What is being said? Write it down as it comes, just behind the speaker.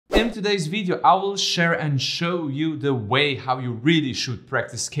In today's video, I will share and show you the way how you really should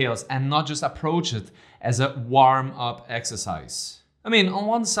practice scales and not just approach it as a warm-up exercise. I mean, on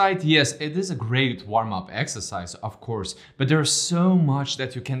one side, yes, it is a great warm-up exercise, of course, but there's so much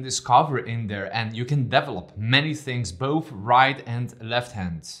that you can discover in there and you can develop many things, both right and left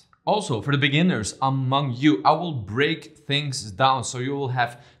hand. Also, for the beginners among you, I will break things down so you will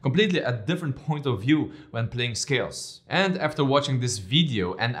have completely a different point of view when playing scales. And after watching this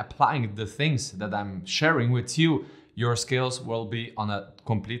video and applying the things that I'm sharing with you, your scales will be on a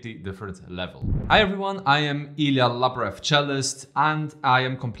completely different level. Hi everyone, I am Ilia, Laporev cellist, and I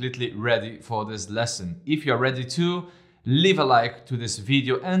am completely ready for this lesson. If you're ready to, leave a like to this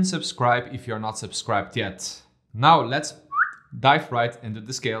video and subscribe if you're not subscribed yet. Now let's dive right into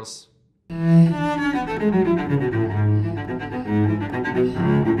the scales.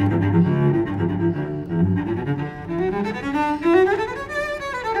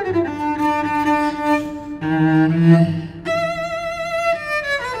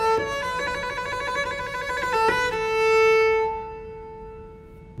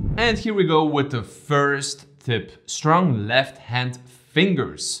 And here we go with the first tip, strong left hand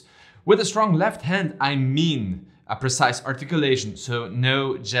fingers. With a strong left hand, I mean a precise articulation, so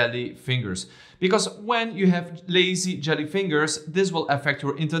no jelly fingers. Because when you have lazy jelly fingers, this will affect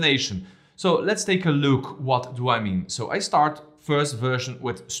your intonation. So let's take a look, what do I mean? So I start first version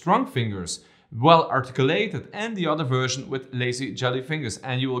with strong fingers, well articulated, and the other version with lazy jelly fingers,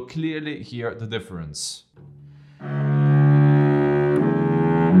 and you will clearly hear the difference.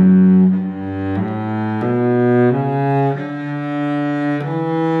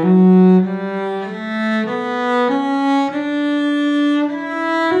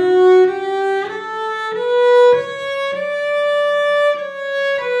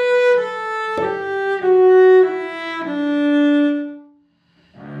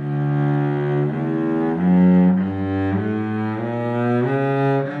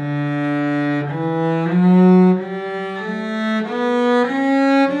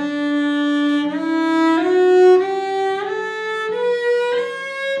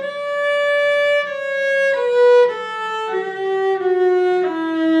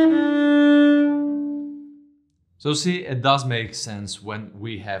 So see, it does make sense when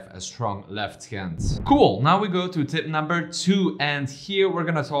we have a strong left hand. Cool, now we go to tip number 2, and here we're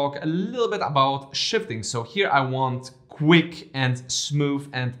gonna talk a little bit about shifting. So here I want quick and smooth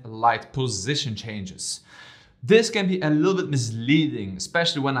and light position changes. This can be a little bit misleading,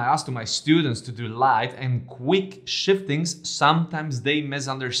 especially when I ask to my students to do light and quick shiftings. Sometimes they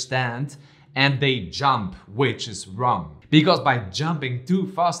misunderstand and they jump, which is wrong. Because by jumping too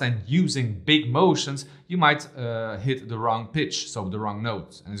fast and using big motions, you might hit the wrong pitch, so the wrong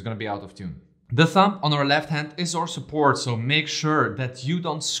note, and it's gonna be out of tune. The thumb on our left hand is our support, so make sure that you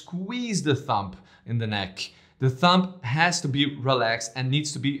don't squeeze the thumb in the neck. The thumb has to be relaxed and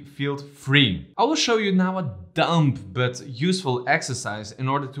needs to be felt free. I will show you now a dumb but useful exercise in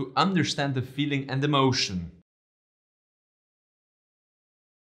order to understand the feeling and the motion.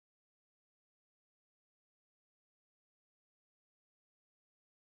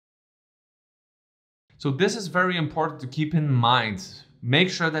 So this is very important to keep in mind. Make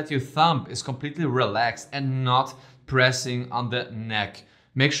sure that your thumb is completely relaxed and not pressing on the neck.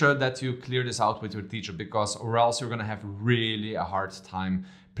 Make sure that you clear this out with your teacher, because or else you're gonna have really a hard time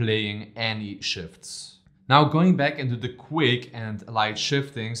playing any shifts. Now going back into the quick and light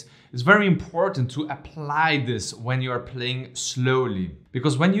shiftings, it's very important to apply this when you are playing slowly.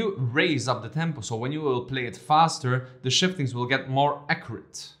 Because when you raise up the tempo, so when you will play it faster, the shiftings will get more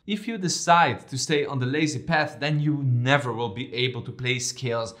accurate. If you decide to stay on the lazy path, then you never will be able to play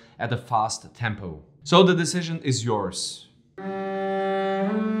scales at a fast tempo. So the decision is yours.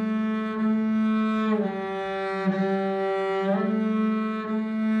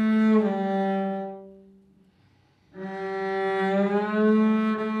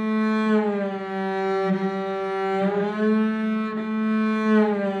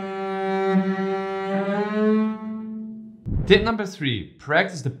 Tip number 3,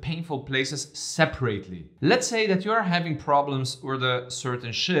 practice the painful places separately. Let's say that you are having problems with a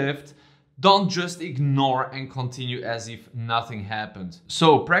certain shift. Don't just ignore and continue as if nothing happened.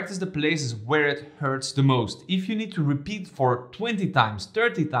 So practice the places where it hurts the most. If you need to repeat for 20 times,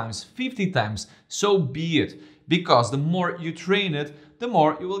 30 times, 50 times, so be it. Because the more you train it, the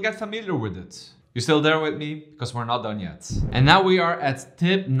more you will get familiar with it. You still there with me? Because we're not done yet. And now we are at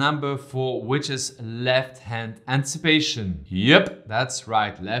tip number 4, which is left hand anticipation. Yep, that's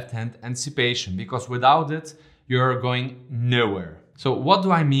right, left hand anticipation. Because without it, you're going nowhere. So what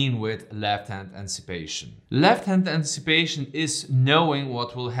do I mean with left hand anticipation? Left hand anticipation is knowing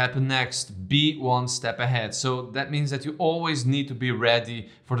what will happen next, be one step ahead. So that means that you always need to be ready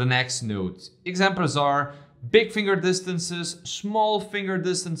for the next note. Examples are big finger distances, small finger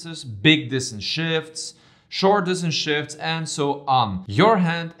distances, big distance shifts, short distance shifts, and so on. Your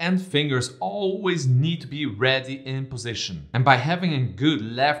hand and fingers always need to be ready in position. And by having a good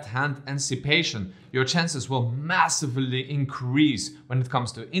left hand anticipation, your chances will massively increase when it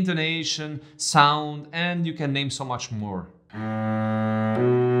comes to intonation, sound, and you can name so much more.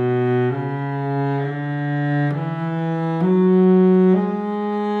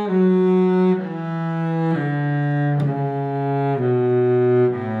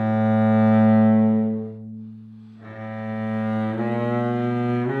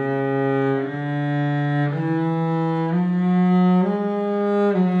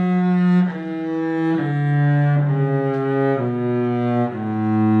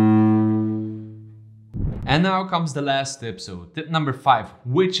 And now comes the last tip, so tip number 5,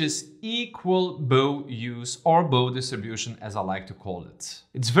 which is equal bow use or bow distribution, as I like to call it.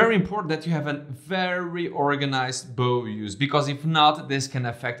 It's very important that you have a very organized bow use, because if not, this can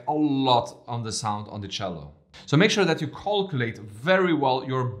affect a lot on the sound on the cello. So make sure that you calculate very well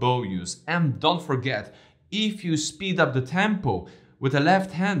your bow use, and don't forget, if you speed up the tempo with the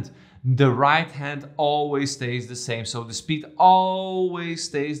left hand, the right hand always stays the same. So the speed always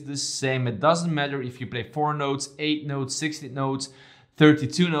stays the same. It doesn't matter if you play 4 notes, 8 notes, 16 notes,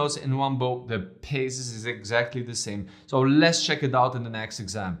 32 notes in one bow, the pace is exactly the same. So let's check it out in the next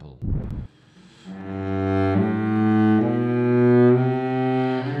example.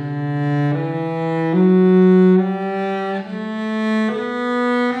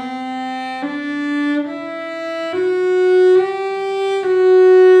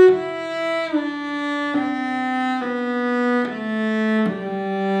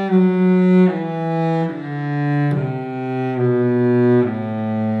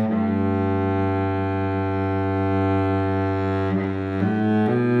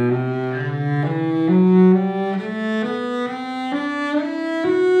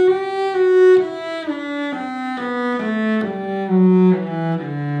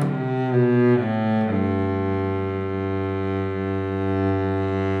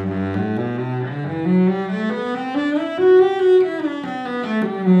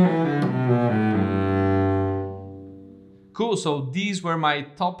 Cool, so these were my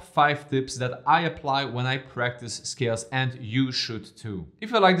top 5 tips that I apply when I practice scales, and you should too.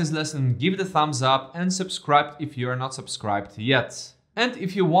 If you like this lesson, give it a thumbs up and subscribe if you are not subscribed yet. And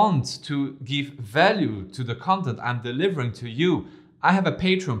if you want to give value to the content I'm delivering to you, I have a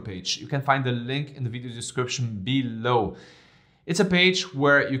Patreon page. You can find the link in the video description below. It's a page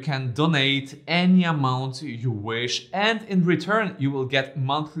where you can donate any amount you wish, and in return you will get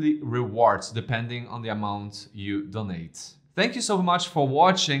monthly rewards depending on the amount you donate. Thank you so much for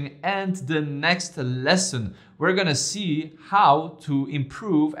watching, and the next lesson we're gonna see how to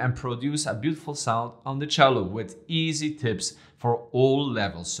improve and produce a beautiful sound on the cello with easy tips for all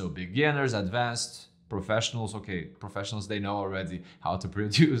levels. So beginners, advanced, professionals. Okay, professionals, they know already how to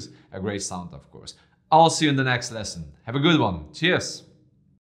produce a great sound, of course. I'll see you in the next lesson. Have a good one. Cheers!